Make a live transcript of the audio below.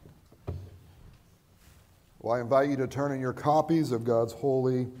Well, I invite you to turn in your copies of God's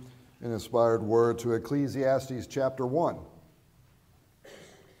holy and inspired word to Ecclesiastes chapter 1.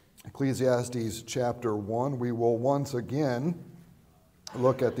 Ecclesiastes chapter 1, we will once again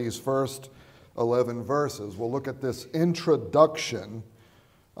look at these first 11 verses. We'll look at this introduction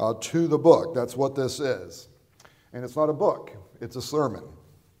to the book. That's what this is. And it's not a book, it's a sermon.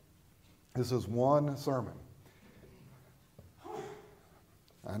 This is one sermon.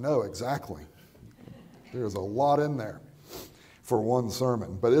 I know, exactly. There's a lot in there for one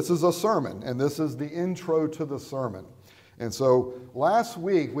sermon. But this is a sermon, and this is the intro to the sermon. And so last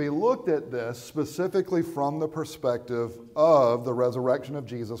week we looked at this specifically from the perspective of the resurrection of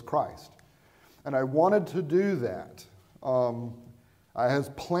Jesus Christ. And I wanted to do that. I was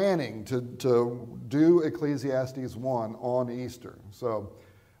planning to do Ecclesiastes 1 on Easter. So,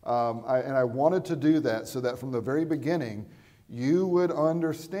 I wanted to do that so that from the very beginning you would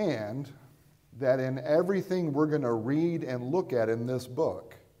understand that in everything we're going to read and look at in this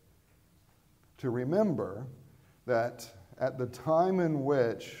book, to remember that at the time in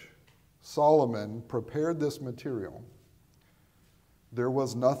which Solomon prepared this material, there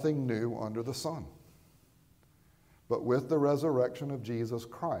was nothing new under the sun. But with the resurrection of Jesus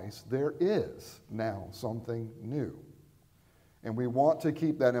Christ, there is now something new. And we want to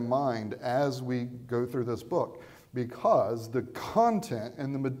keep that in mind as we go through this book, because the content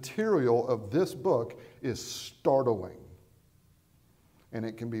and the material of this book is startling. And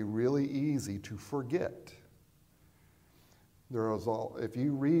it can be really easy to forget. If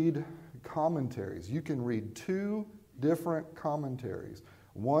you read commentaries, you can read two different commentaries.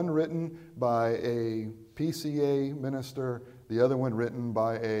 One written by a PCA minister, the other one written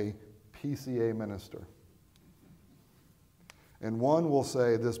by a PCA minister. And one will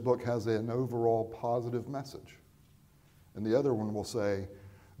say this book has an overall positive message. And the other one will say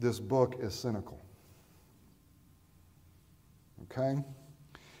this book is cynical. Okay?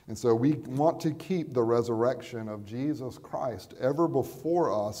 And so we want to keep the resurrection of Jesus Christ ever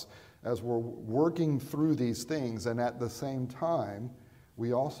before us as we're working through these things. And at the same time,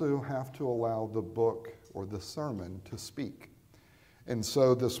 we also have to allow the book or the sermon to speak. And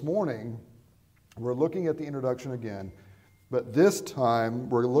so this morning, we're looking at the introduction again. But this time,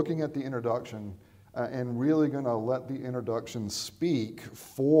 we're looking at the introduction and really going to let the introduction speak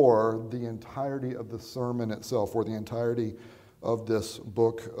for the entirety of the sermon itself, or the entirety of this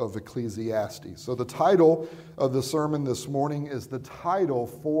book of Ecclesiastes. So the title of the sermon this morning is the title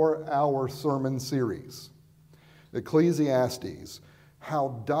for our sermon series, Ecclesiastes,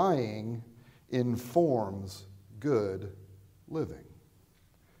 How Dying Informs Good Living.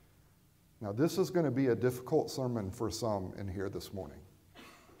 Now, this is going to be a difficult sermon for some in here this morning.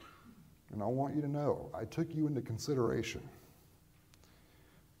 And I want you to know, I took you into consideration.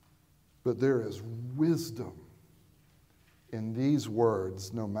 But there is wisdom in these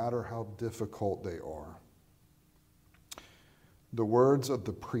words, no matter how difficult they are. The words of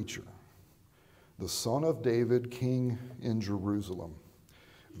the preacher, the son of David, king in Jerusalem.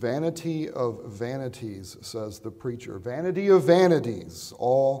 Vanity of vanities, says the preacher. Vanity of vanities,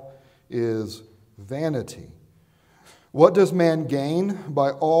 all is vanity. What does man gain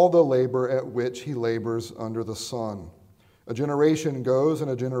by all the labor at which he labors under the sun? A generation goes and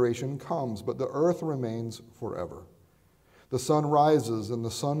a generation comes, but the earth remains forever. The sun rises and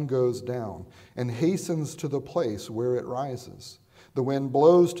the sun goes down and hastens to the place where it rises. The wind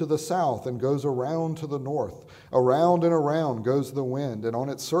blows to the south and goes around to the north. Around and around goes the wind, and on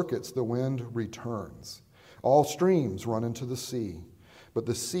its circuits the wind returns. All streams run into the sea, but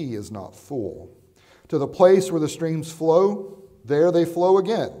the sea is not full. To the place where the streams flow, there they flow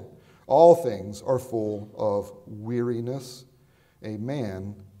again. All things are full of weariness. A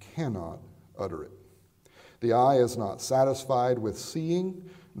man cannot utter it. The eye is not satisfied with seeing,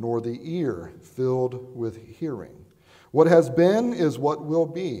 nor the ear filled with hearing. What has been is what will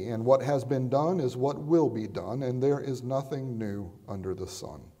be, and what has been done is what will be done, and there is nothing new under the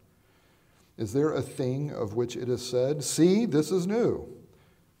sun. Is there a thing of which it is said, "See, this is new"?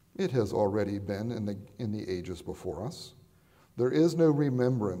 It has already been in the ages before us. There is no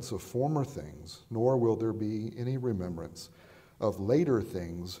remembrance of former things, nor will there be any remembrance of later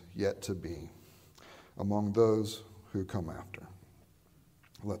things yet to be among those who come after.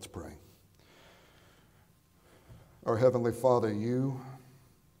 Let's pray. Our Heavenly Father, you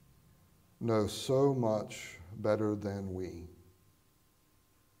know so much better than we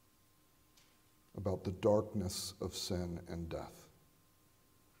about the darkness of sin and death,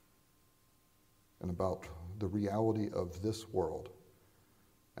 and about the reality of this world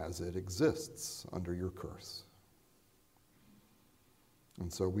as it exists under your curse.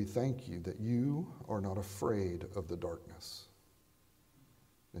 And so we thank you that you are not afraid of the darkness,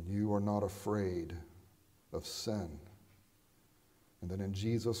 and you are not afraid of sin, and that in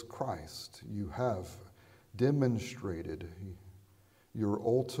Jesus Christ you have demonstrated your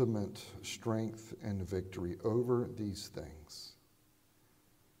ultimate strength and victory over these things.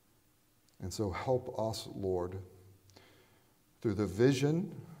 And so help us, Lord, through the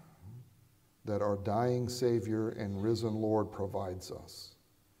vision that our dying Savior and risen Lord provides us,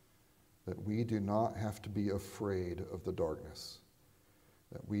 that we do not have to be afraid of the darkness,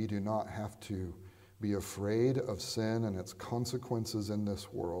 that we do not have to be afraid of sin and its consequences in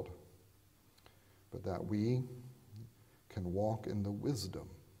this world, but that we can walk in the wisdom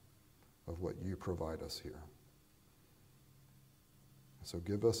of what you provide us here. So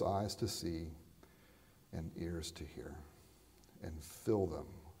give us eyes to see and ears to hear, and fill them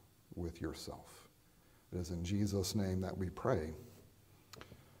with yourself. It is in Jesus' name that we pray.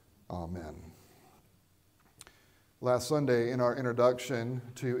 Amen. Last Sunday, in our introduction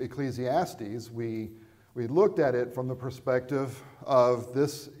to Ecclesiastes, we looked at it from the perspective of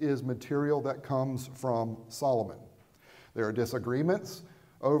this is material that comes from Solomon. There are disagreements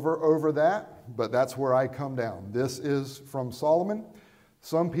over that, but that's where I come down. This is from Solomon.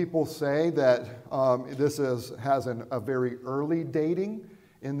 Some people say that this has a very early dating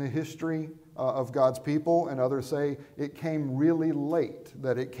in the history of God's people, and others say it came really late,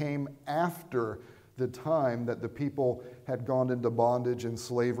 that it came after the time that the people had gone into bondage and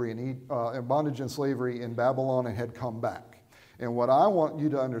slavery in Babylon and had come back. And what I want you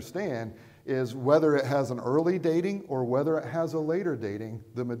to understand is whether it has an early dating or whether it has a later dating,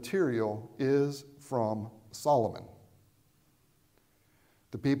 the material is from Solomon.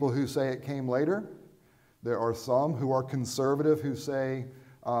 The people who say it came later, there are some who are conservative who say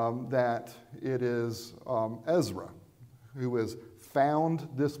that it is Ezra who has found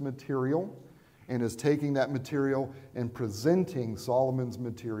this material and is taking that material and presenting Solomon's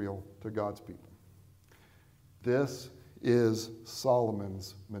material to God's people. This is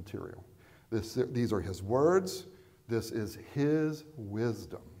Solomon's material. These are his words. This is his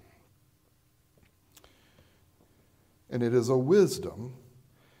wisdom. And it is a wisdom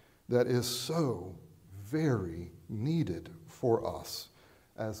that is so very needed for us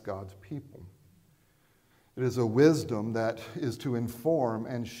as God's people. It is a wisdom that is to inform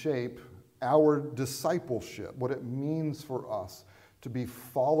and shape our discipleship, what it means for us to be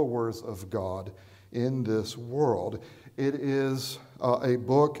followers of God in this world. It is a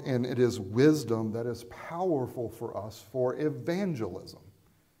book and it is wisdom that is powerful for us for evangelism.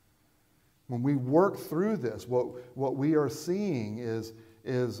 When we work through this, what we are seeing is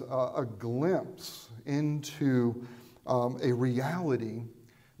a glimpse into a reality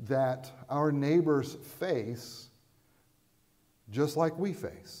that our neighbors face just like we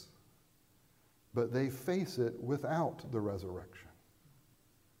face, but they face it without the resurrection.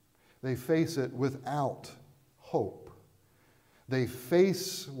 They face it without hope. They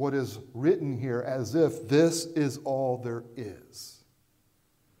face what is written here as if this is all there is.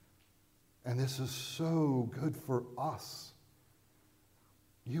 And this is so good for us.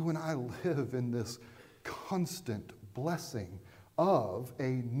 You and I live in this constant blessing of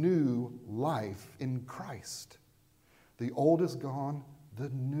a new life in Christ. The old is gone, the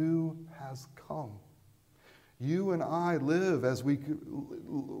new has come. You and I live, as we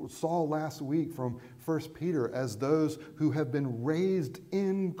saw last week from 1 Peter, as those who have been raised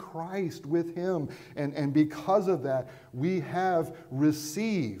in Christ with him. And because of that, we have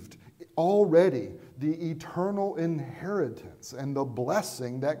received already the eternal inheritance and the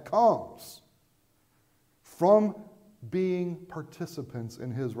blessing that comes from being participants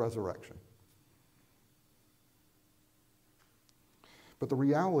in his resurrection. But the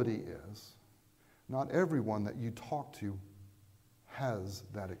reality is, not everyone that you talk to has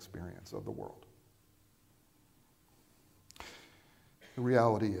that experience of the world. The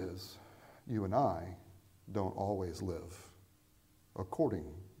reality is, you and I don't always live according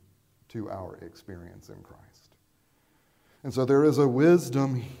to our experience in Christ. And so there is a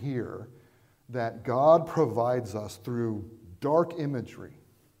wisdom here that God provides us through dark imagery,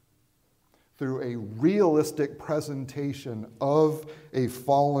 through a realistic presentation of a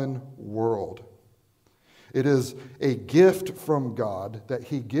fallen world. It is a gift from God that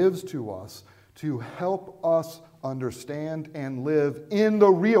he gives to us to help us understand and live in the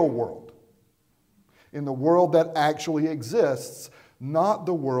real world, in the world that actually exists, not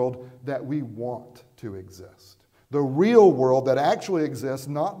the world that we want to exist. The real world that actually exists,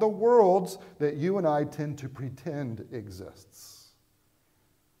 not the worlds that you and I tend to pretend exists.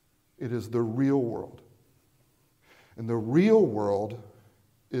 It is the real world. And the real world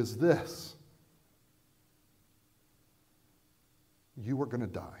is this: you are going to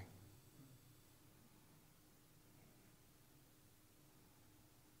die.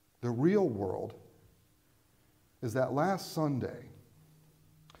 The real world is that last Sunday,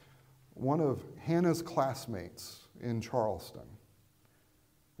 one of Hannah's classmates in Charleston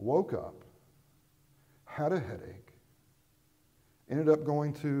woke up, had a headache, ended up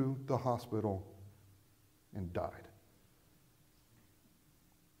going to the hospital, and died.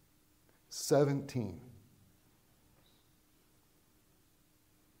 17.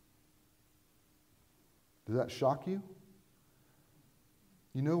 Does that shock you?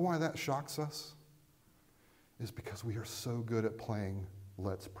 You know why that shocks us? Is because we are so good at playing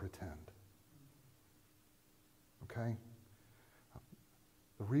let's pretend. Okay?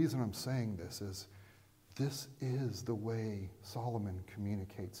 The reason I'm saying this is the way Solomon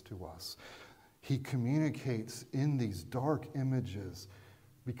communicates to us. He communicates in these dark images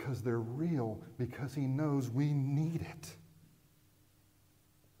because they're real, because he knows we need it.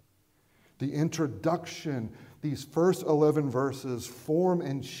 The introduction, these first 11 verses form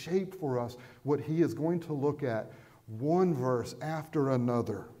and shape for us what he is going to look at one verse after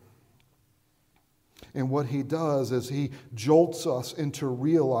another. And what he does is he jolts us into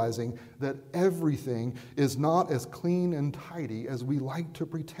realizing that everything is not as clean and tidy as we like to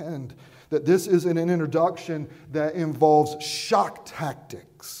pretend. That this is an introduction that involves shock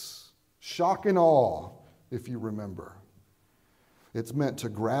tactics, shock and awe, if you remember. It's meant to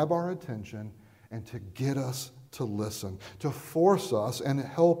grab our attention and to get us to listen, to force us and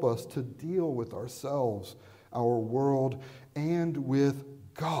help us to deal with ourselves, our world, and with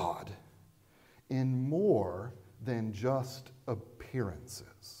God in more than just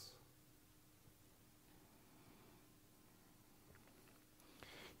appearances.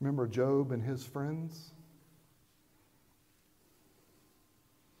 Remember Job and his friends?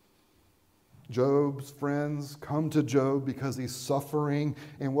 Job's friends come to Job because he's suffering,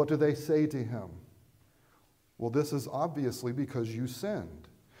 and what do they say to him? Well, this is obviously because you sinned.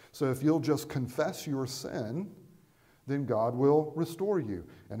 So if you'll just confess your sin, then God will restore you,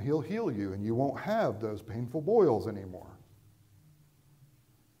 and he'll heal you, and you won't have those painful boils anymore.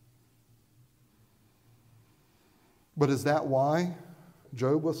 But is that why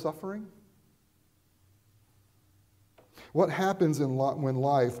Job was suffering? What happens when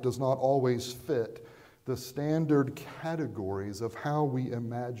life does not always fit the standard categories of how we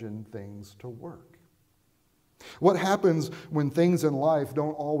imagine things to work? What happens when things in life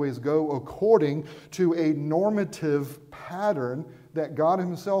don't always go according to a normative pattern that God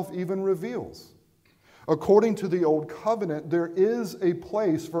himself even reveals? According to the Old Covenant, there is a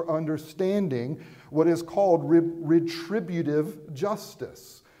place for understanding what is called retributive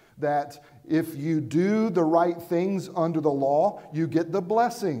justice. That if you do the right things under the law, you get the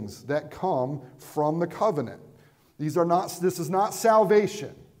blessings that come from the covenant. This is not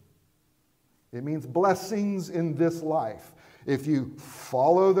salvation. It means blessings in this life. If you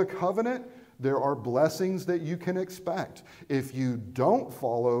follow the covenant, there are blessings that you can expect. If you don't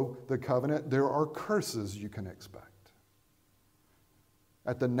follow the covenant, there are curses you can expect.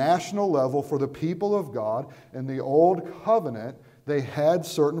 At the national level, for the people of God in the Old Covenant, they had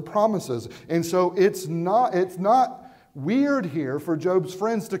certain promises. And so it's not weird here for Job's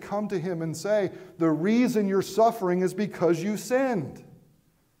friends to come to him and say, the reason you're suffering is because you sinned.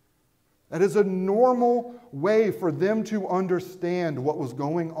 That is a normal way for them to understand what was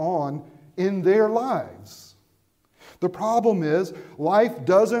going on in their lives. The problem is, life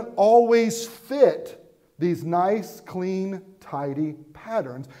doesn't always fit these nice, clean, tidy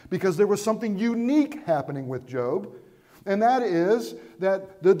patterns, because there was something unique happening with Job, and that is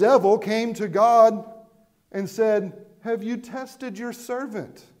that the devil came to God and said, "Have you tested your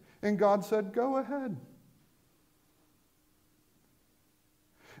servant?" And God said, "Go ahead."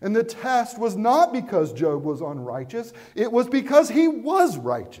 And the test was not because Job was unrighteous, it was because he was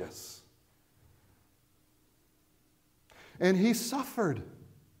righteous. And he suffered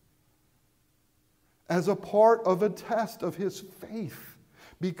as a part of a test of his faith,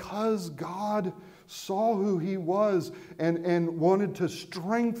 because God saw who he was and wanted to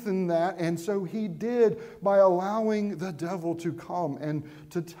strengthen that. And so he did, by allowing the devil to come and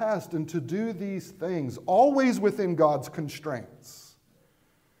to test and to do these things, always within God's constraints.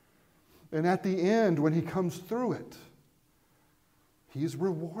 And at the end, when he comes through it, he is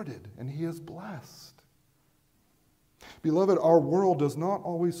rewarded and he is blessed. Beloved, our world does not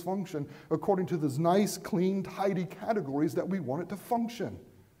always function according to those nice, clean, tidy categories that we want it to function.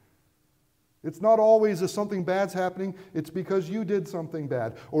 It's not always if something bad's happening, it's because you did something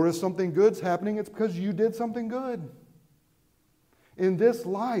bad. Or if something good's happening, it's because you did something good. In this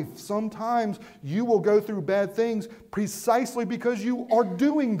life, sometimes you will go through bad things precisely because you are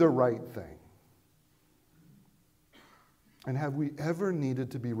doing the right thing. And have we ever needed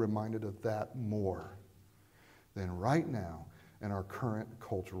to be reminded of that more than right now in our current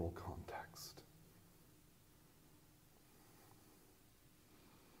cultural context?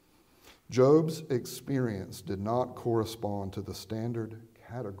 Job's experience did not correspond to the standard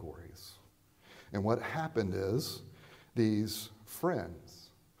categories. And what happened is these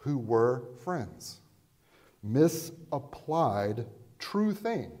friends who were friends misapplied true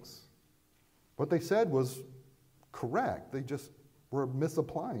things. What they said was correct. They just were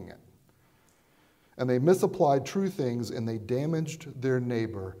misapplying it. And they misapplied true things, and they damaged their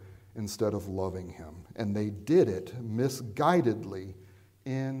neighbor instead of loving him. And they did it misguidedly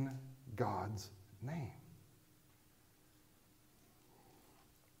in God's name.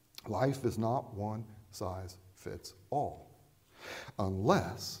 Life is not one size fits all,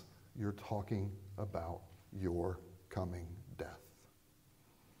 unless you're talking about your coming death.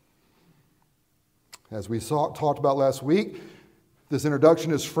 As we talked about last week, this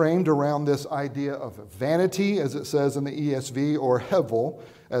introduction is framed around this idea of vanity, as it says in the ESV, or hevel,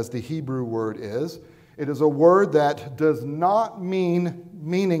 as the Hebrew word is. It is a word that does not mean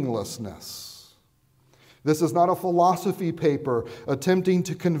meaninglessness. This is not a philosophy paper attempting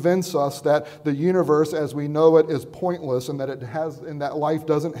to convince us that the universe as we know it is pointless and that life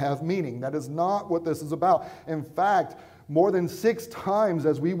doesn't have meaning. That is not what this is about. In fact, more than 6 times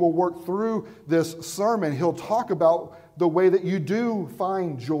as we will work through this sermon, he'll talk about the way that you do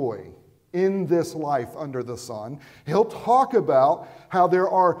find joy in this life under the sun. He'll talk about how there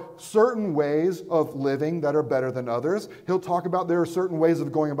are certain ways of living that are better than others. He'll talk about there are certain ways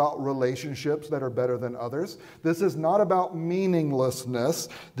of going about relationships that are better than others. This is not about meaninglessness.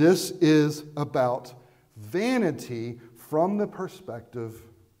 This is about vanity from the perspective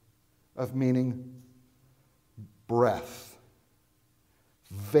of meaning breath,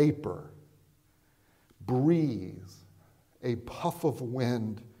 vapor, breeze, a puff of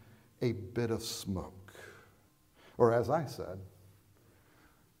wind, a bit of smoke. Or as I said,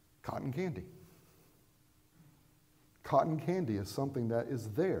 cotton candy. Cotton candy is something that is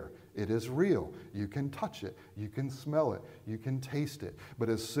there. It is real. You can touch it. You can smell it. You can taste it. But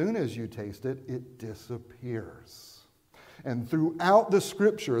as soon as you taste it, it disappears. And throughout the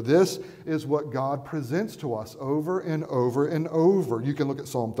scripture, this is what God presents to us over and over and over. You can look at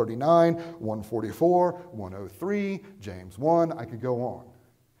Psalm 39, 144, 103, James 1. I could go on.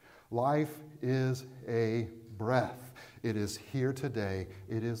 Life is a breath. It is here today.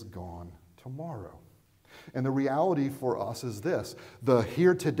 It is gone tomorrow. And the reality for us is this: the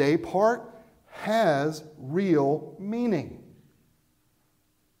here today part has real meaning.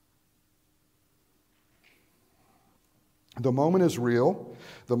 The moment is real.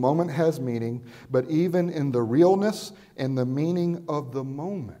 The moment has meaning. But even in the realness and the meaning of the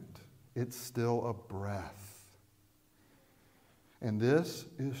moment, it's still a breath. And this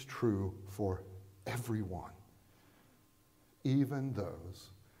is true for everyone, even those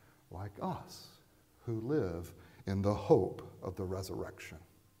like us who live in the hope of the resurrection.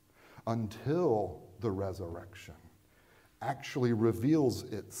 Until the resurrection actually reveals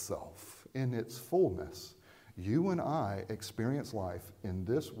itself in its fullness, you and I experience life in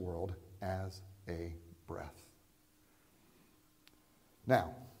this world as a breath.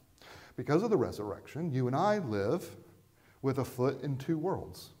 Now, because of the resurrection, you and I live with a foot in 2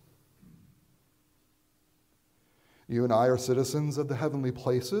 worlds. You and I are citizens of the heavenly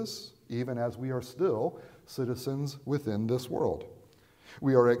places, even as we are still citizens within this world.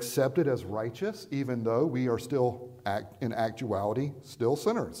 We are accepted as righteous, even though we are still, in actuality, still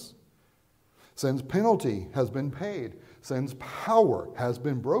sinners. Sin's penalty has been paid. Sin's power has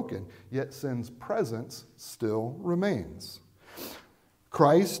been broken, yet sin's presence still remains.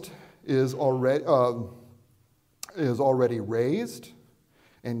 Christ is already raised,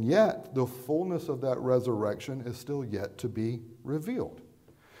 and yet the fullness of that resurrection is still yet to be revealed.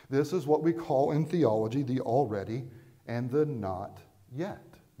 This is what we call in theology the already and the not yet.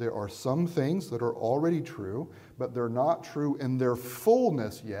 There are some things that are already true, but they're not true in their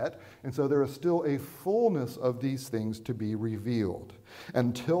fullness yet, and so there is still a fullness of these things to be revealed.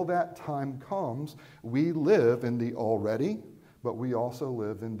 Until that time comes, we live in the already, but we also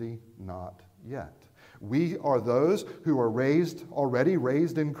live in the not yet. We are those who are already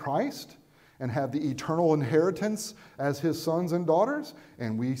raised in Christ and have the eternal inheritance as his sons and daughters,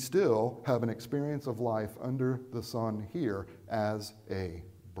 and we still have an experience of life under the sun here as a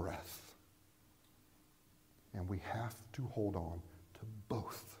breath. And we have to hold on to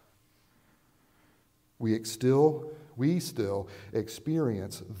both. we still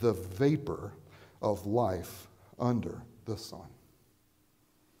experience the vapor of life under the sun.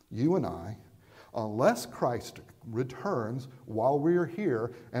 You and I, unless Christ returns while we're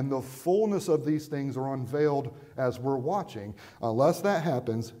here and the fullness of these things are unveiled as we're watching, unless that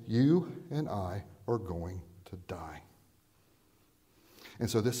happens, you and I are going to die. And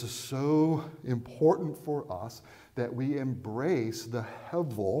so this is so important for us that we embrace the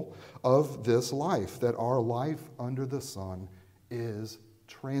hevel of this life, that our life under the sun is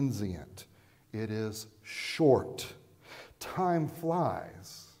transient. It is short. Time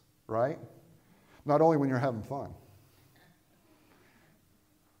flies, right? Not only when you're having fun,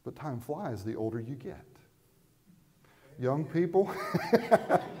 but time flies the older you get. Young people,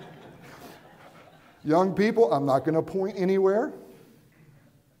 I'm not going to point anywhere,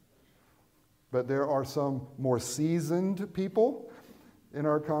 but there are some more seasoned people in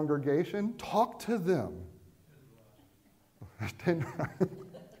our congregation. Talk to them.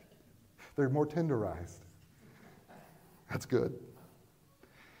 They're more tenderized. That's good.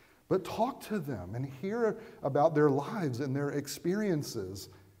 But talk to them and hear about their lives and their experiences.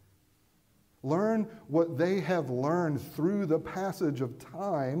 Learn what they have learned through the passage of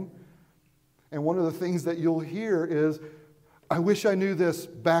time. And one of the things that you'll hear is, I wish I knew this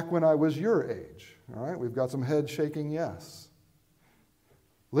back when I was your age. All right, we've got some heads shaking yes.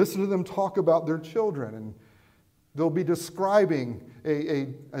 Listen to them talk about their children, and they'll be describing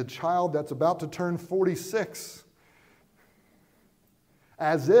a child that's about to turn 46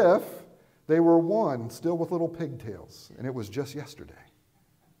 as if they were one, still with little pigtails, and it was just yesterday.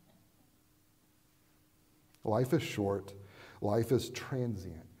 Life is short. Life is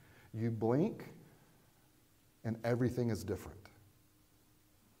transient. You blink, and everything is different.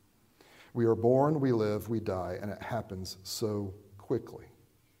 We are born, we live, we die, and it happens so quickly.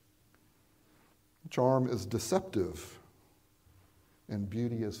 Charm is deceptive, and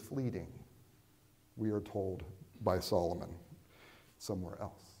beauty is fleeting, we are told by Solomon somewhere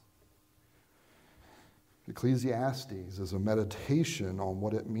else. Ecclesiastes is a meditation on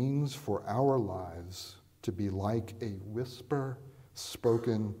what it means for our lives to be like a whisper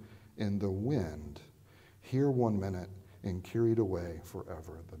spoken in the wind, here 1 minute and carried away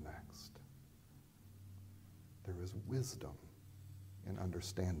forever the next. There is wisdom in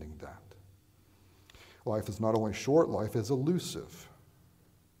understanding that. Life is not only short, life is elusive.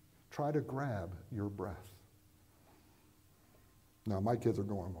 Try to grab your breath. Now, my kids are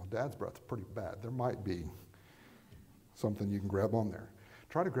going, well, Dad's breath's pretty bad. There might be something you can grab on there.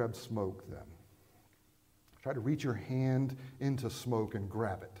 Try to grab smoke then. Try to reach your hand into smoke and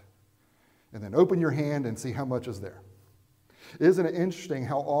grab it. And then open your hand and see how much is there. Isn't it interesting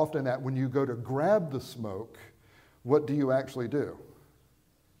how often that when you go to grab the smoke, what do you actually do?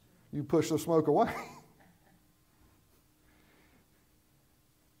 You push the smoke away.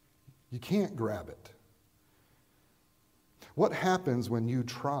 You can't grab it. What happens when you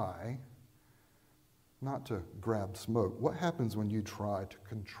try not to grab smoke? What happens when you try to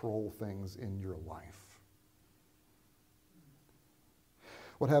control things in your life?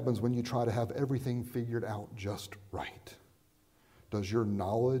 What happens when you try to have everything figured out just right? Does your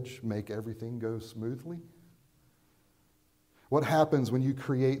knowledge make everything go smoothly? What happens when you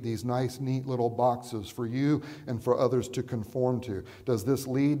create these nice, neat little boxes for you and for others to conform to? Does this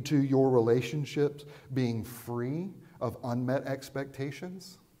lead to your relationships being free of unmet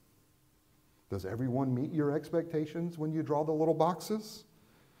expectations? Does everyone meet your expectations when you draw the little boxes?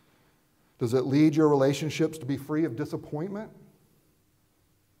 Does it lead your relationships to be free of disappointment?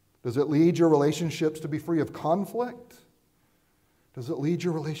 Does it lead your relationships to be free of conflict? Does it lead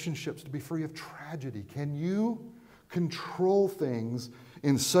your relationships to be free of tragedy? Can you control things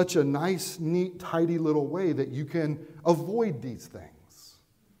in such a nice, neat, tidy little way that you can avoid these things?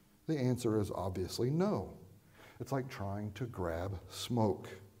 The answer is obviously no. It's like trying to grab smoke.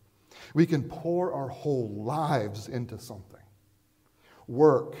 We can pour our whole lives into something.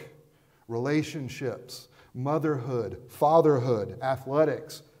 Work, relationships, motherhood, fatherhood,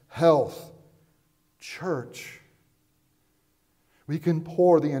 athletics, health, church. We can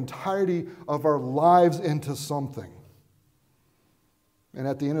pour the entirety of our lives into something. And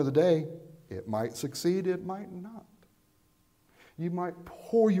at the end of the day, it might succeed, it might not. You might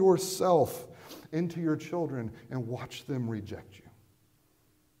pour yourself into your children and watch them reject you.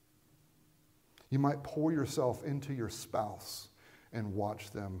 You might pour yourself into your spouse and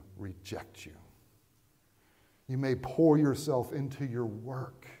watch them reject you. You may pour yourself into your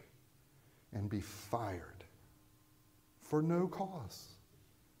work and be fired for no cause.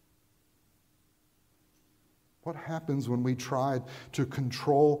 What happens when we try to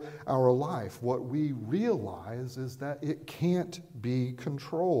control our life? What we realize is that it can't be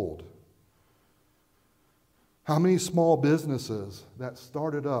controlled. How many small businesses that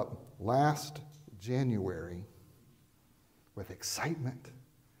started up last January with excitement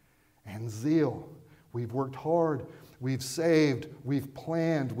and zeal? We've worked hard, we've saved, we've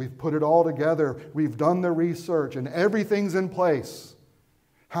planned, we've put it all together, we've done the research, and everything's in place.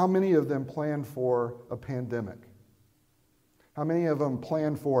 How many of them planned for a pandemic? How many of them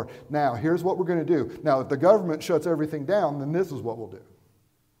planned for, now, here's what we're going to do. Now, if the government shuts everything down, then this is what we'll do.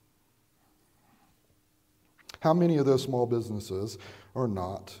 How many of those small businesses are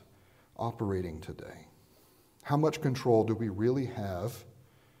not operating today? How much control do we really have,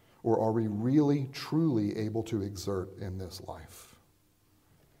 or are we really, truly able to exert in this life?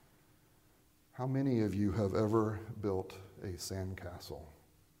 How many of you have ever built a sandcastle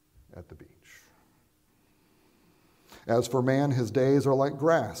at the beach? As for man, his days are like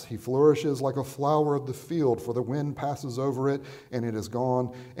grass. He flourishes like a flower of the field, for the wind passes over it, and it is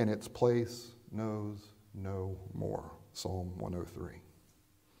gone, and its place knows no more. Psalm 103.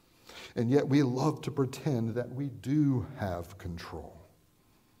 And yet we love to pretend that we do have control.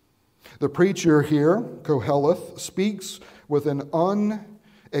 The preacher here, Koheleth, speaks with an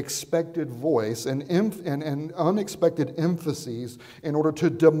unexpected voice and unexpected emphases in order to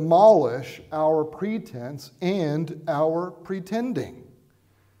demolish our pretense and our pretending.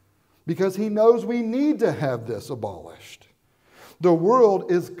 Because he knows we need to have this abolished. The world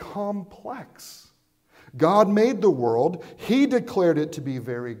is complex. God made the world. He declared it to be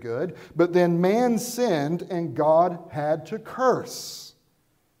very good. But then man sinned and God had to curse.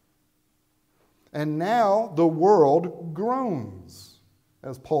 And now the world groans,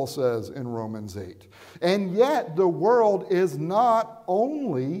 as Paul says in Romans 8. And yet the world is not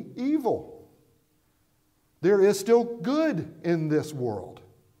only evil. There is still good in this world.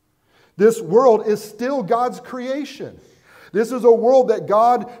 This world is still God's creation. This is a world that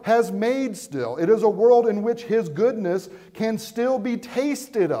God has made still. It is a world in which His goodness can still be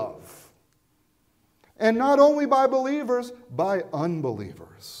tasted of. And not only by believers, by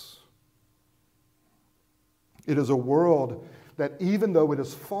unbelievers. It is a world that even though it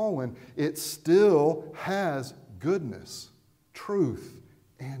has fallen, it still has goodness, truth,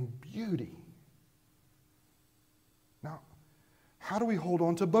 and beauty. Now, how do we hold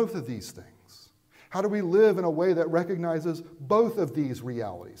on to both of these things? How do we live in a way that recognizes both of these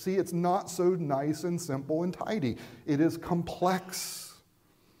realities? See, it's not so nice and simple and tidy. It is complex.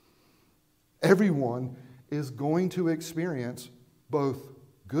 Everyone is going to experience both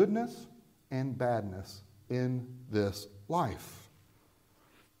goodness and badness in this life.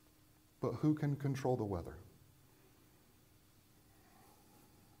 But who can control the weather?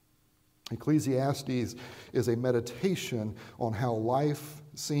 Ecclesiastes is a meditation on how life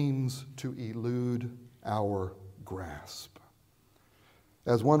seems to elude our grasp.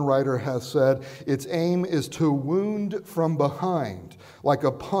 As one writer has said, its aim is to wound from behind, like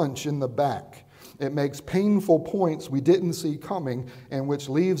a punch in the back. It makes painful points we didn't see coming, and which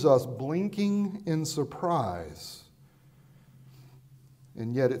leaves us blinking in surprise.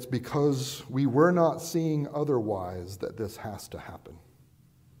 And yet it's because we were not seeing otherwise that this has to happen.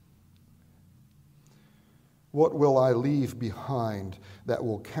 What will I leave behind that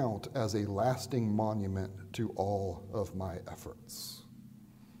will count as a lasting monument to all of my efforts?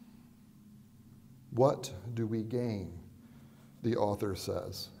 What do we gain, the author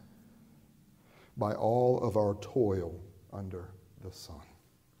says, by all of our toil under the sun?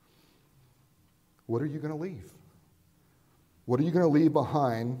 What are you going to leave? What are you going to leave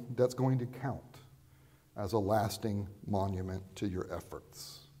behind that's going to count as a lasting monument to your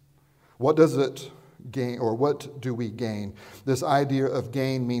efforts? What does it gain, or what do we gain? This idea of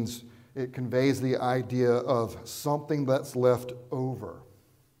gain means it conveys the idea of something that's left over,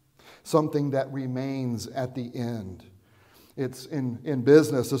 something that remains at the end. It's in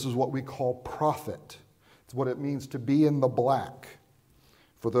business, this is what we call profit. It's what it means to be in the black.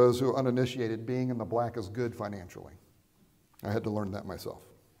 For those who are uninitiated, being in the black is good financially. I had to learn that myself.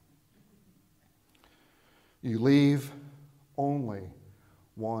 You leave only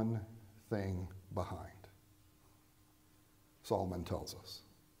one thing behind, Solomon tells us.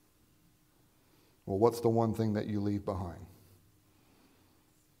 Well, what's the one thing that you leave behind?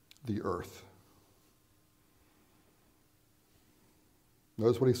 The earth.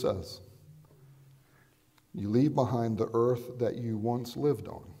 Notice what he says. You leave behind the earth that you once lived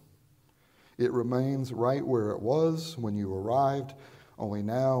on. It remains right where it was when you arrived, only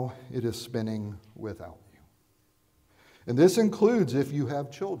now it is spinning without you. And this includes if you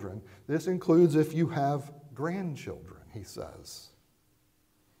have children. This includes if you have grandchildren, he says.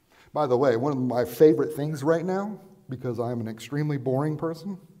 By the way, one of my favorite things right now, because I'm an extremely boring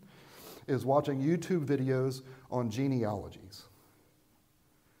person, is watching YouTube videos on genealogies.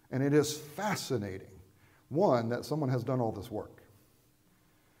 And it is fascinating, one, that someone has done all this work.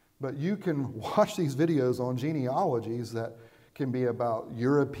 But you can watch these videos on genealogies that can be about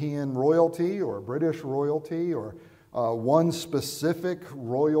European royalty or British royalty or one specific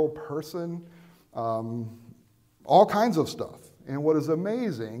royal person, all kinds of stuff. And what is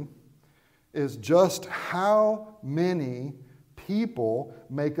amazing is just how many people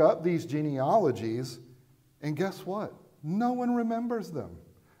make up these genealogies, and guess what? No one remembers them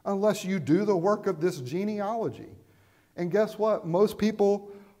unless you do the work of this genealogy. And guess what? Most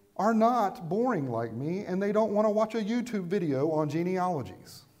people are not boring like me, and they don't want to watch a YouTube video on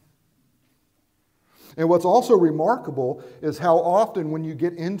genealogies. And what's also remarkable is how often when you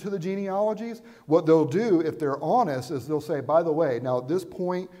get into the genealogies, what they'll do, if they're honest, is they'll say, by the way, now at this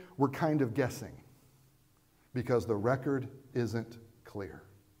point, we're kind of guessing because the record isn't clear.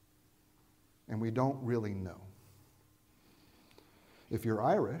 And we don't really know. If you're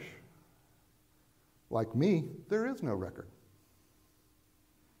Irish, like me, there is no record.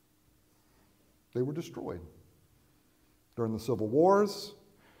 They were destroyed during the Civil Wars,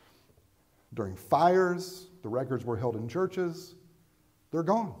 during fires. The records were held in churches. They're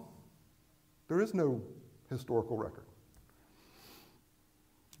gone. There is no historical record.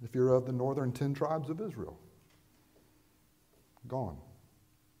 If you're of the northern 10 tribes of Israel, gone.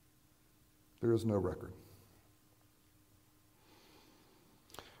 There is no record.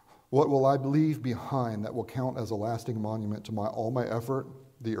 What will I leave behind that will count as a lasting monument to all my effort?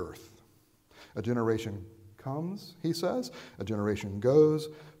 The earth. A generation comes, he says, a generation goes,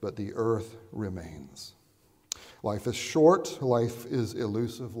 but the earth remains. Life is short, life is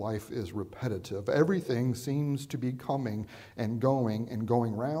elusive, life is repetitive. Everything seems to be coming and going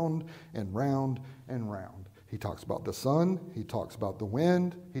round and round and round. He talks about the sun, he talks about the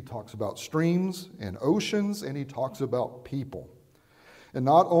wind, he talks about streams and oceans, and he talks about people. And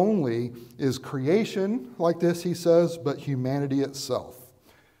not only is creation like this, he says, but humanity itself.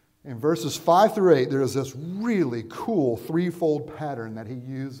 In verses 5 through 8, there is this really cool threefold pattern that he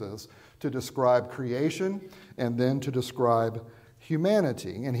uses to describe creation and then to describe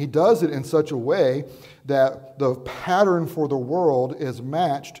humanity. And he does it in such a way that the pattern for the world is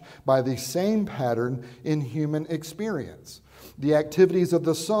matched by the same pattern in human experience. The activities of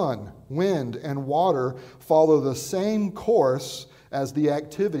the sun, wind, and water follow the same course as the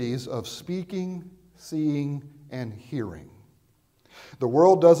activities of speaking, seeing, and hearing. The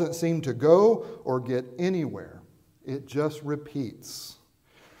world doesn't seem to go or get anywhere. It just repeats.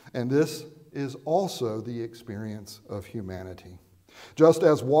 And this is also the experience of humanity. Just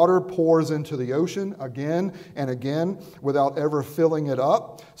as water pours into the ocean again and again without ever filling it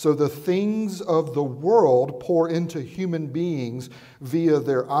up, so the things of the world pour into human beings via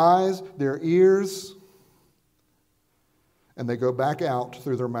their eyes, their ears, and they go back out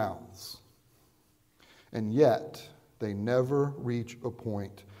through their mouths. And yet, they never reach a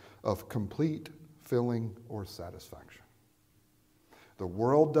point of complete filling or satisfaction. The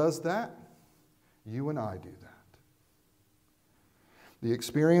world does that. You and I do that. The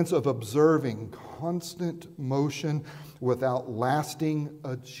experience of observing constant motion without lasting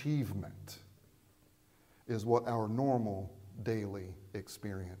achievement is what our normal daily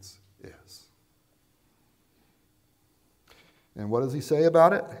experience is. And what does he say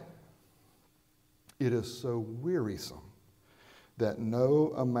about it? It is so wearisome that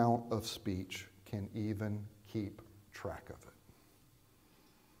no amount of speech can even keep track of it.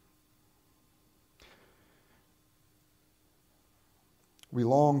 We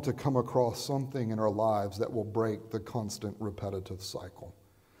long to come across something in our lives that will break the constant repetitive cycle.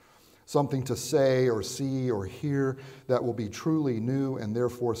 Something to say or see or hear that will be truly new and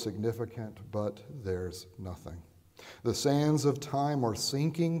therefore significant, but there's nothing. The sands of time are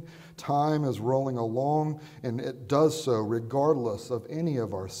sinking, time is rolling along, and it does so regardless of any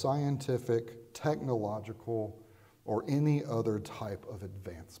of our scientific, technological, or any other type of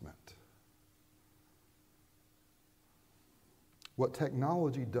advancement. What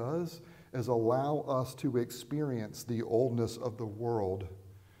technology does is allow us to experience the oldness of the world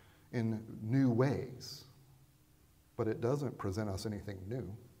in new ways, but it doesn't present us anything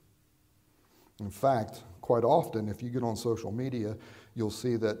new. In fact, quite often, if you get on social media, you'll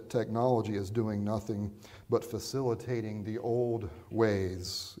see that technology is doing nothing but facilitating the old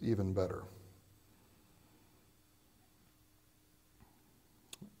ways even better.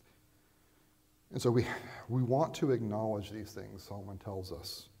 And so we want to acknowledge these things, Solomon tells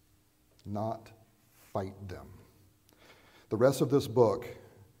us, not fight them. The rest of this book,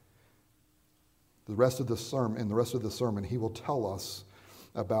 the rest of the sermon, he will tell us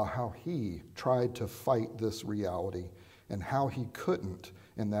about how he tried to fight this reality and how he couldn't,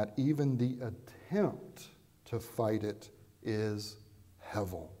 and that even the attempt to fight it is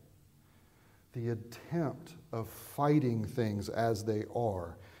hevel. The attempt of fighting things as they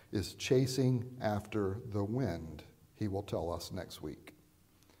are is chasing after the wind, he will tell us next week.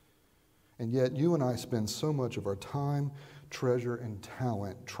 And yet you and I spend so much of our time, treasure, and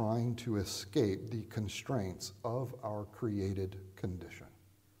talent trying to escape the constraints of our created condition.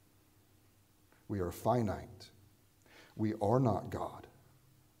 We are finite. We are not God.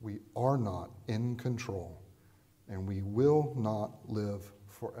 We are not in control. And we will not live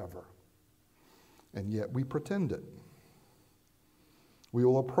forever. And yet we pretend it. We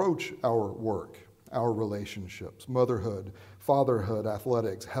will approach our work, our relationships, motherhood, fatherhood,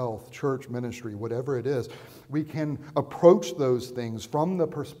 athletics, health, church ministry, whatever it is. We can approach those things from the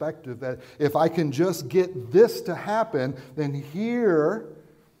perspective that if I can just get this to happen, then here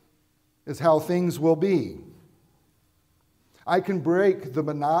is how things will be. I can break the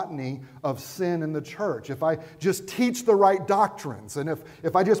monotony of sin in the church if I just teach the right doctrines, and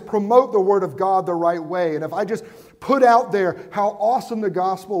if I just promote the Word of God the right way, and if I just put out there how awesome the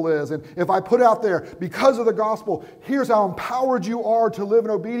gospel is, and if I put out there, because of the gospel, here's how empowered you are to live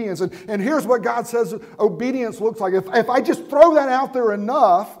in obedience, and here's what God says obedience looks like. If I just throw that out there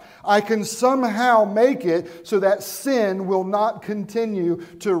enough, I can somehow make it so that sin will not continue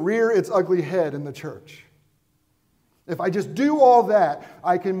to rear its ugly head in the church. If I just do all that,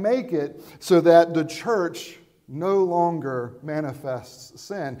 I can make it so that the church no longer manifests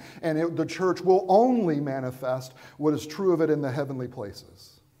sin, and the church will only manifest what is true of it in the heavenly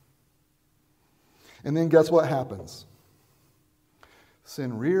places. And then guess what happens?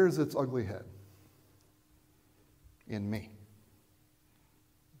 Sin rears its ugly head in me.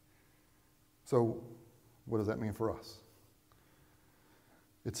 So what does that mean for us?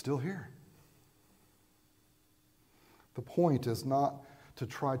 It's still here. The point is not to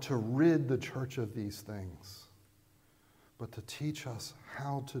try to rid the church of these things, but to teach us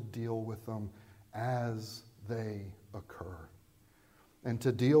how to deal with them as they occur. And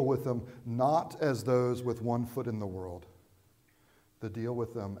to deal with them not as those with one foot in the world, to deal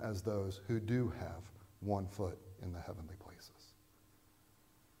with them as those who do have one foot in the heavenly places.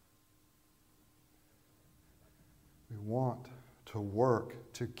 We want to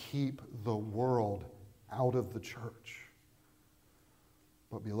work to keep the world out of the church.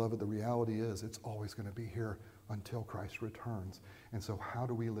 But beloved, the reality is it's always going to be here until Christ returns. And so how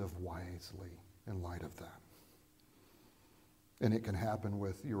do we live wisely in light of that? And it can happen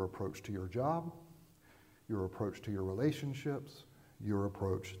with your approach to your job, your approach to your relationships, your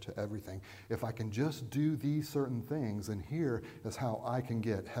approach to everything. If I can just do these certain things, then here is how I can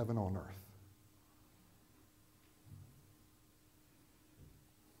get heaven on earth.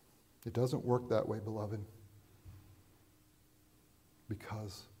 It doesn't work that way, beloved,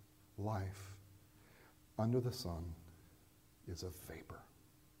 because life under the sun is a vapor,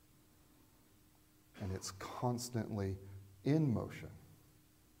 and it's constantly in motion.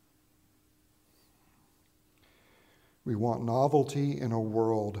 We want novelty in a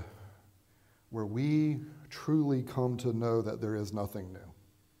world where we truly come to know that there is nothing new.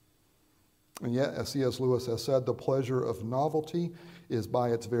 And yet, as C.S. Lewis has said, the pleasure of novelty is by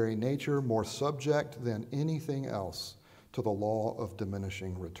its very nature more subject than anything else to the law of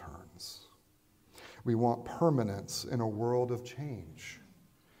diminishing returns. We want permanence in a world of change.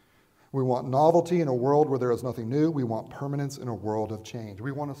 We want novelty in a world where there is nothing new. We want permanence in a world of change.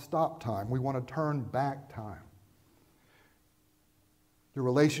 We want to stop time. We want to turn back time. Your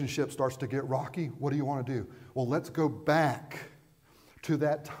relationship starts to get rocky. What do you want to do? Well, let's go back to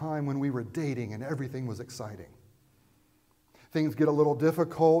that time when we were dating and everything was exciting. Things get a little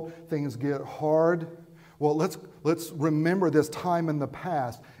difficult. Things get hard. Well, let's remember this time in the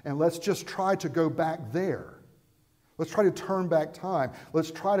past, and let's just try to go back there. Let's try to turn back time. Let's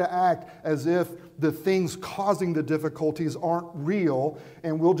try to act as if the things causing the difficulties aren't real,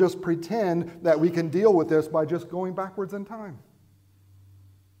 and we'll just pretend that we can deal with this by just going backwards in time.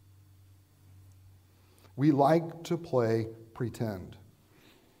 We like to play pretend.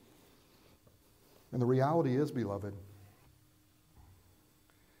 And the reality is, beloved,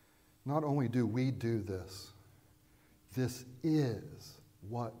 not only do we do this, this is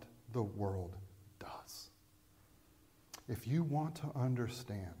what the world does. If you want to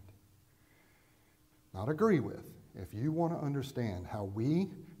understand, not agree with, if you want to understand how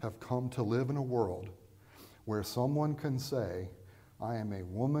we have come to live in a world where someone can say, I am a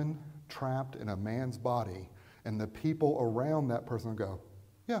woman trapped in a man's body, and the people around that person go,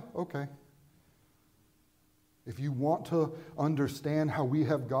 yeah, okay. If you want to understand how we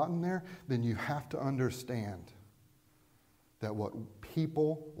have gotten there, then you have to understand that what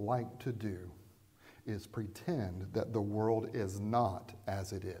people like to do is pretend that the world is not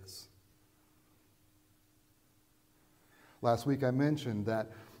as it is. Last week I mentioned that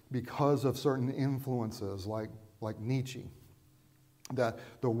because of certain influences like Nietzsche, that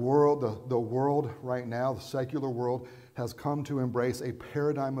the world right now, the secular world, has come to embrace a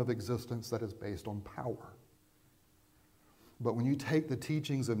paradigm of existence that is based on power. But when you take the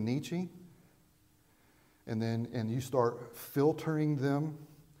teachings of Nietzsche and you start filtering them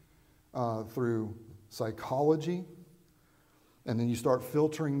through psychology, and then you start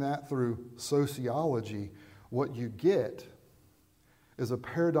filtering that through sociology, what you get is a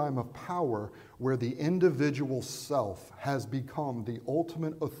paradigm of power where the individual self has become the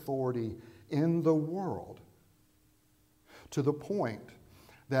ultimate authority in the world, to the point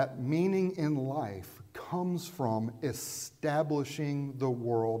that meaning in life comes from establishing the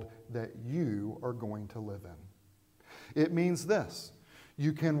world that you are going to live in. It means this: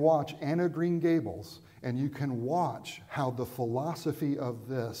 you can watch Anne of Green Gables, and you can watch how the philosophy of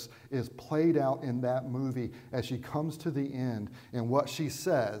this is played out in that movie as she comes to the end, and what she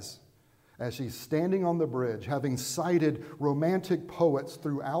says as she's standing on the bridge, having cited romantic poets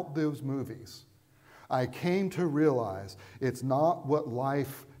throughout those movies. I came to realize it's not what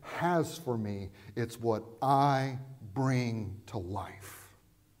life has for me, it's what I bring to life.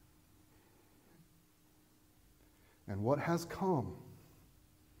 And what has come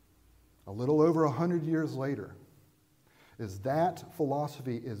a little over 100 years later is that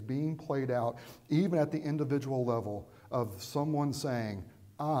philosophy is being played out even at the individual level of someone saying,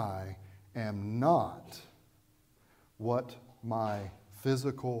 I am not what my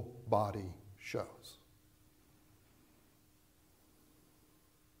physical body shows.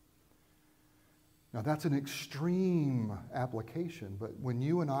 Now that's an extreme application, but when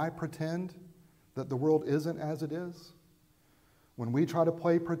you and I pretend that the world isn't as it is, when we try to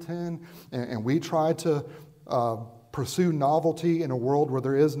play pretend and we try to pursue novelty in a world where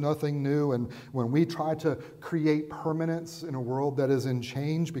there is nothing new, and when we try to create permanence in a world that is in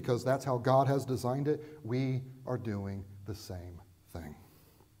change because that's how God has designed it, we are doing the same thing.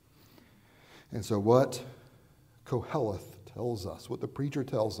 And so what Koheleth tells us, what the preacher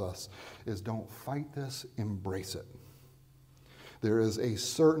tells us, is don't fight this, embrace it. There is a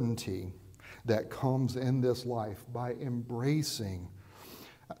certainty that comes in this life by embracing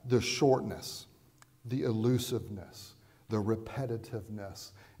the shortness, the elusiveness, the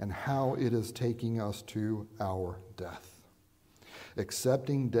repetitiveness, and how it is taking us to our death.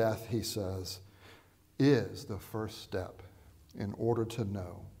 Accepting death, he says, is the first step in order to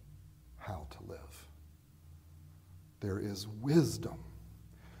know how to live. There is wisdom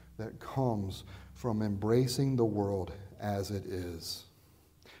that comes from embracing the world as it is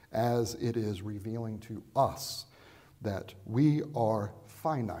revealing to us that we are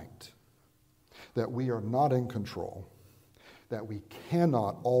finite, that we are not in control, that we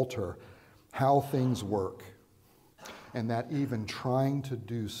cannot alter how things work, and that even trying to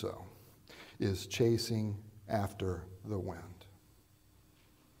do so is chasing after the wind.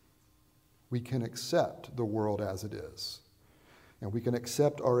 We can accept the world as it is, and we can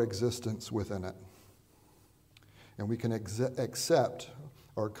accept our existence within it, and we can accept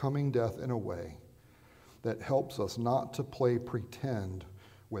our coming death in a way that helps us not to play pretend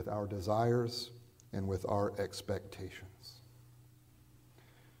with our desires and with our expectations.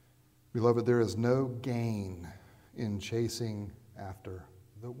 Beloved, there is no gain in chasing after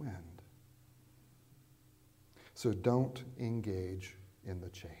the wind. So don't engage in the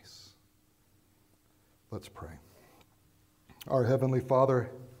chase. Let's pray. Our Heavenly Father,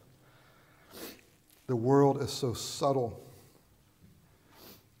 the world is so subtle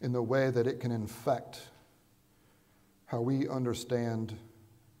in the way that it can infect how we understand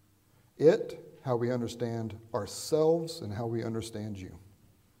it, how we understand ourselves, and how we understand you.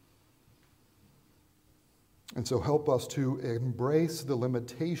 And so help us to embrace the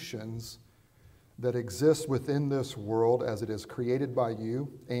limitations that exist within this world as it is created by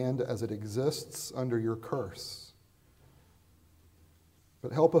you and as it exists under your curse.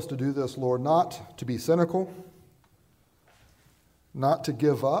 But help us to do this, Lord, not to be cynical, not to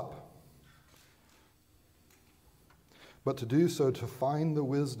give up, but to do so to find the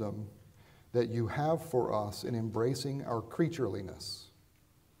wisdom that you have for us in embracing our creatureliness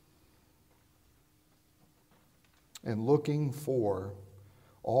and looking for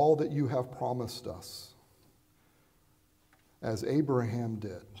all that you have promised us, as Abraham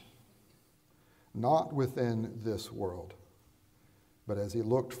did, not within this world, but as he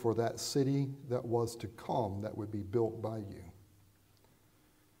looked for that city that was to come that would be built by you.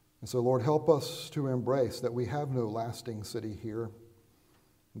 And so, Lord, help us to embrace that we have no lasting city here,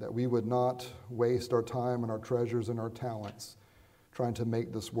 that we would not waste our time and our treasures and our talents trying to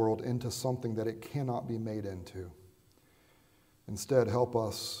make this world into something that it cannot be made into. Instead, help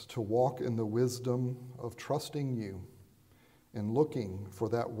us to walk in the wisdom of trusting you and looking for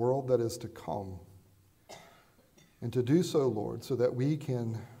that world that is to come. And to do so, Lord, so that we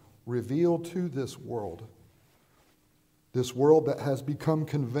can reveal to this world that has become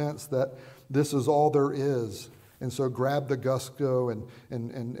convinced that this is all there is. And so grab the gusto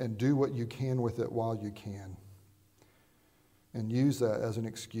and do what you can with it while you can. And use that as an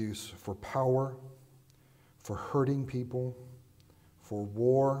excuse for power, for hurting people, for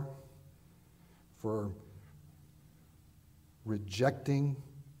war, for rejecting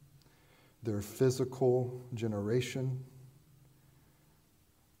their physical generation.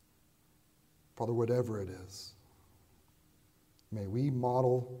 Father, whatever it is, may we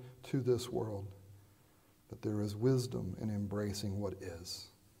model to this world that there is wisdom in embracing what is.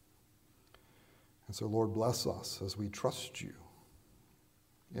 And so, Lord, bless us as we trust you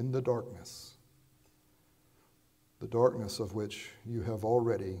in the darkness of which you have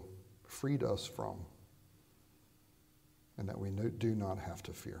already freed us from, and that we do not have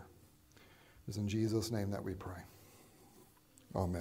to fear. It is in Jesus' name that we pray. Amen.